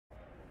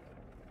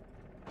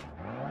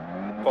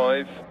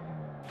5,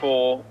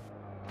 4,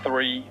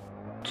 3,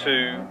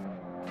 2,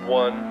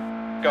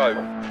 1, go.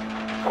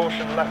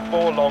 Caution left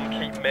 4 long,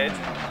 keep mid.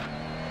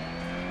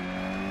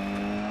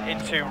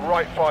 Into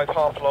right 5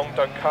 half long,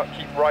 don't cut,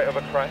 keep right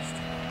over crest.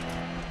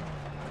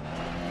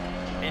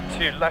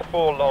 Into left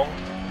 4 long.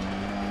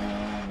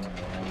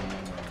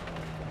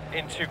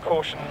 Into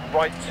caution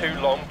right 2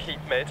 long, keep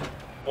mid,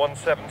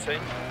 170.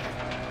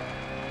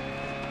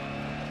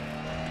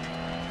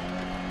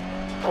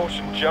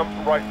 Caution jump,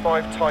 right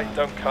 5 tight,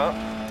 don't cut,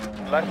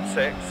 left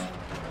 6.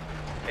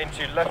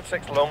 Into left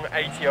 6 long,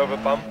 80 over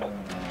bump.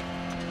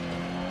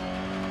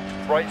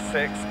 Right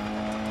 6.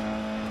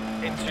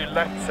 Into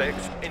left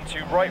 6,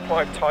 into right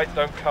 5 tight,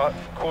 don't cut,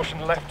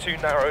 caution left 2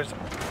 narrows,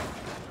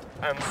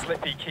 and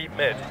slippy, keep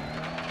mid.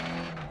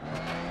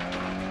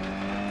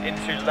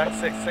 Into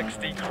left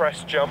 660,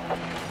 crest jump,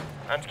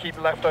 and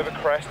keep left over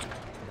crest.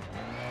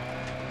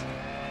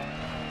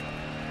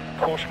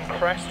 Caution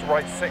crest,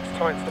 right 6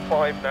 tights to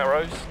 5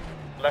 narrows,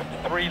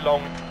 left 3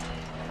 long,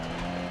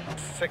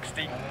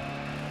 60,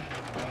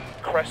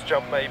 crest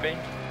jump maybe,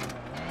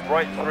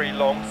 right 3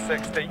 long,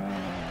 60.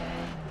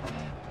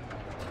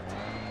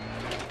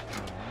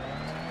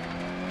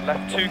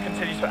 Left 2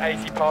 continues for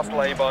 80 past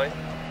lay-by.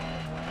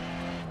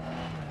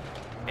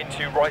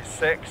 Into right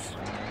 6.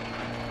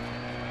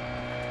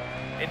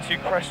 Into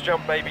crest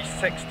jump maybe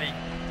 60.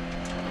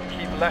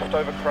 Keep left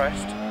over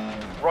crest.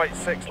 Right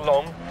 6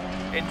 long.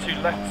 Into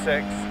left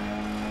 6.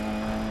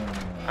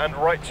 And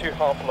right 2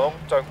 half long,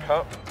 don't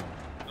cut.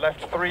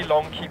 Left 3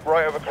 long, keep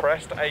right over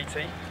crest,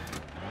 80.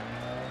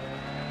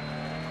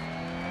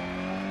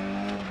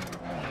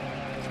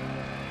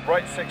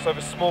 Right 6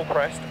 over small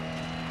crest.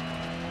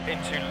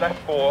 Into left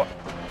 4,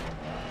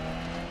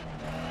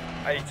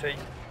 80.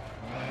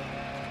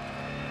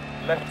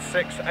 Left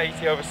 6,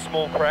 80 over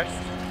small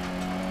crest.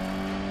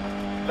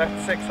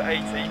 Left 6,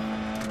 80.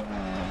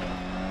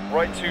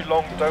 Right 2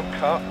 long, don't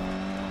cut.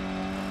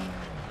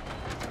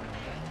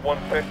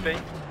 150.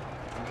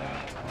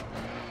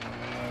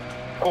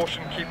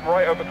 Caution, keep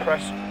right over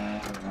crest.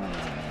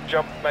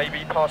 Jump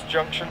maybe past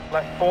junction.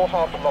 Left 4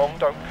 half long,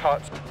 don't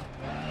cut.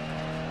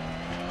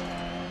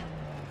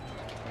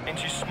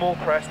 Into small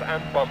crest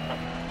and bump.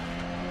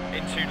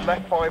 Into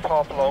left 5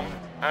 half long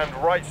and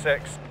right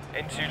 6.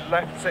 Into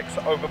left 6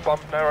 over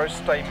bump narrow,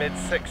 stay mid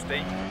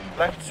 60.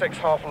 Left 6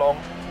 half long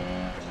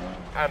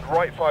and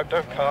right 5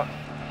 don't cut.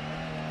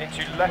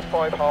 Into left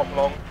 5 half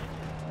long.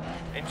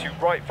 Into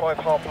right 5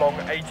 half long,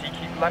 80,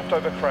 keep left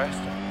over crest.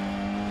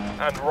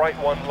 And right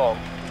 1 long.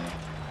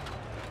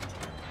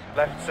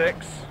 Left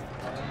 6.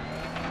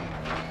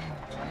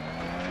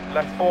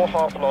 Left 4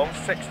 half long,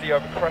 60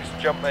 over crest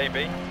jump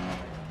maybe.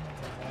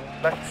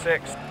 Left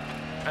 6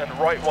 and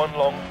right 1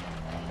 long,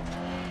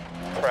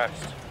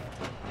 crest.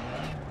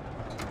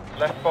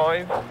 Left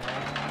 5,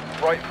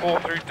 right 4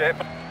 through dip,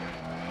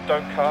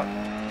 don't cut.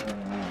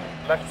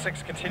 Left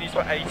 6 continues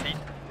for 80,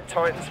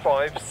 tightens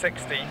 5,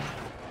 60.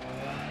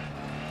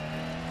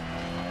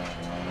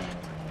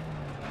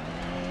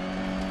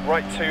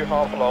 Right 2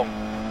 half long.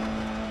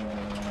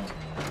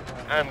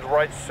 And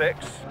right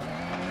 6,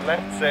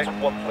 left 6,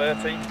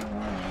 130.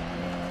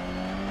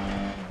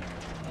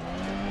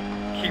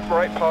 Keep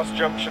right past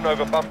junction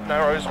over bump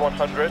narrows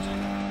 100.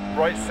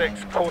 Right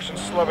 6, caution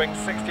slowing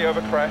 60 over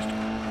crest.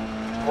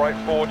 Right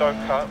 4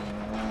 don't cut.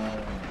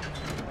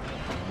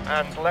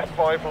 And left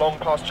 5 long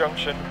past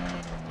junction.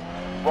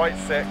 Right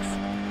 6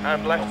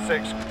 and left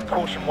 6,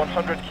 caution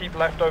 100, keep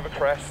left over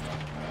crest.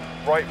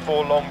 Right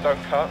 4 long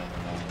don't cut.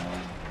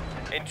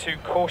 Into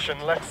caution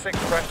left 6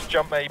 crest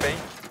jump maybe.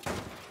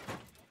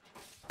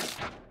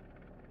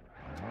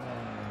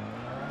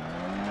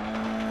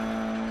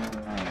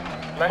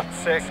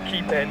 Left 6,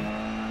 keep in.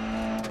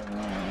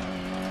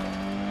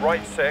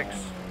 Right 6,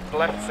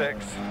 left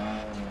 6,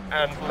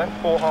 and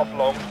left 4 half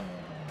long.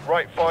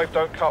 Right 5,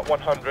 don't cut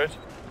 100.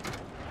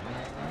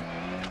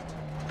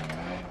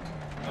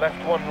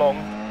 Left 1 long,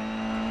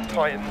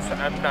 tightens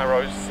and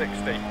narrows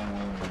 60.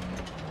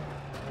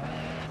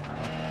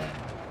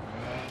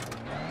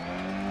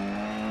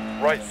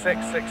 Right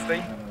 6,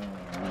 60.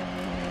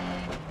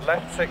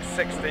 Left 6,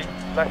 60.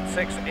 Left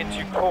 6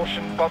 into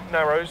caution, bump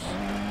narrows.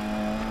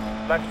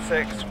 Left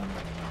 6,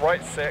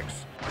 right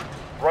 6,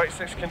 right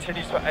 6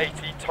 continues for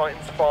 80,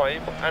 tightens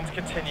 5 and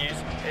continues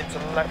into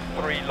left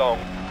 3 long.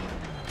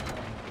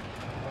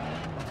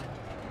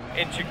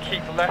 Into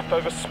keep left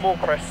over small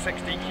crest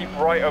 60, keep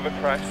right over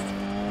crest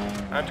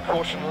and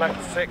caution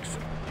left 6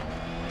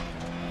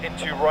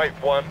 into right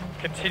 1,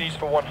 continues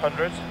for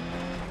 100.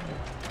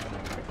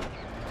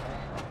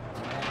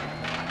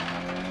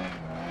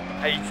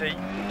 80,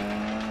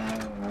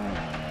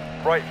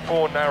 right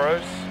 4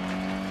 narrows.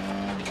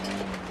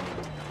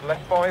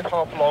 Left 5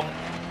 half long,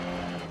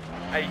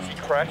 80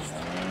 crest,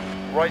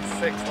 right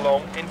 6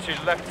 long, into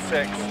left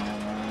 6,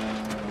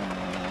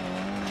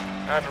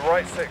 and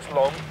right 6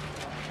 long,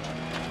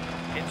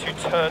 into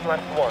turn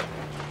left 1.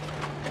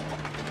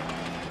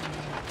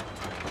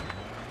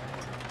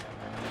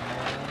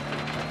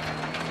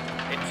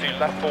 Into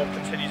left 4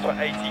 continues for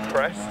 80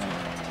 crest,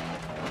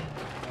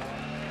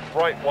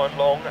 right 1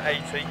 long,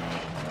 80.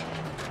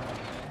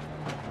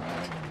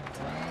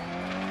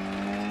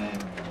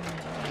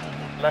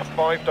 Left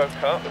 5, don't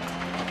cut.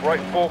 Right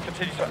 4,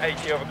 continue to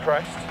 80 over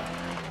crest.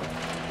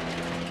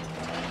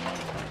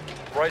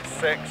 Right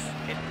 6,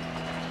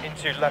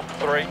 into left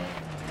 3.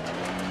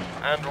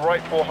 And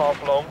right 4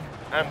 half long,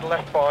 and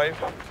left 5.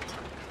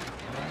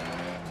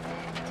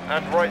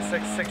 And right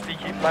 660,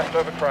 keep left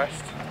over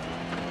crest.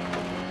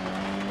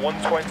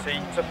 120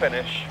 to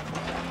finish.